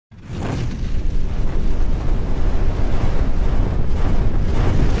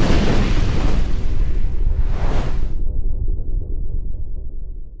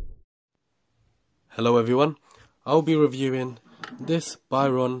Hello everyone, I'll be reviewing this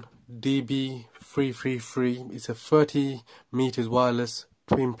Byron DB333. It's a 30 meters wireless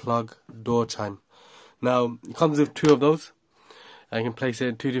twin plug door chime. Now it comes with two of those, and you can place it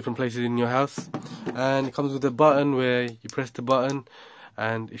in two different places in your house, and it comes with a button where you press the button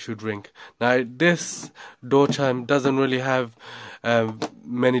and it should ring. Now this door chime doesn't really have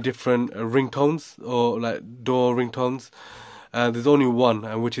many different ringtones or like door ringtones. There's only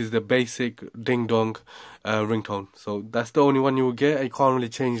one, which is the basic ding dong ringtone. So that's the only one you will get. You can't really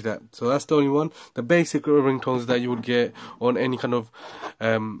change that. So that's the only one. The basic ringtones that you would get on any kind of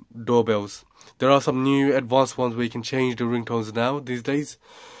doorbells. There are some new advanced ones where you can change the ringtones now these days.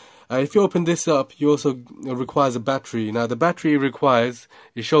 If you open this up, you also requires a battery. Now the battery it requires,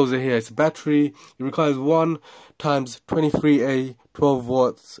 it shows it here. It's a battery. It requires 1 times 23A 12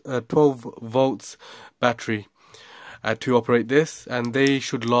 volts battery. To operate this, and they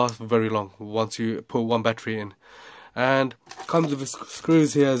should last very long once you put one battery in. And comes with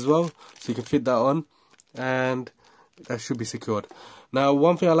screws here as well, so you can fit that on, and that should be secured. Now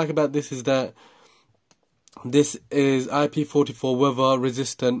one thing I like about this is that this is IP44 weather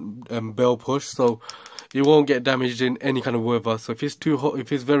resistant bell push, so it won't get damaged in any kind of weather. So if it's too hot,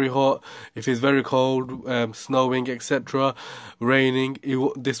 if it's very hot, if it's very cold, snowing, etc., raining,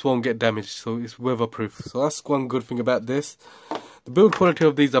 this won't get damaged. So it's weatherproof. So that's one good thing about this. The build quality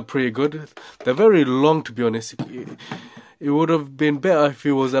of these are pretty good. They're very long, to be honest. It would have been better if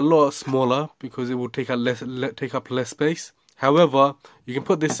it was a lot smaller, because it would take up less space. However, you can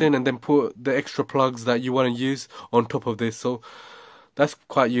put this in and then put the extra plugs that you want to use on top of this. So that's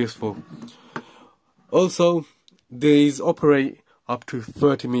quite useful. Also, these operate up to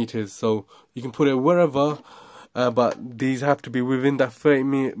 30 meters, so you can put it wherever, but these have to be within that 30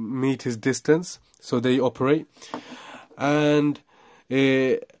 meters distance, so they operate. And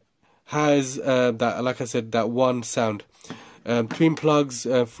it has that, like I said, that one sound. Twin plugs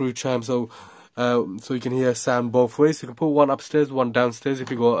through Chime, so you can hear sound both ways. You can put one upstairs, one downstairs if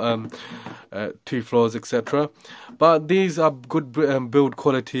you got 2 floors, etc. But these are good build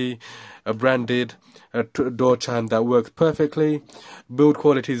quality, branded door chime that works perfectly. Build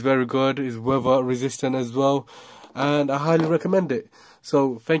quality is very good, is weather resistant as well, and I highly recommend it.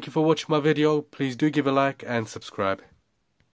 So thank you for watching my video. Please do give a like and subscribe.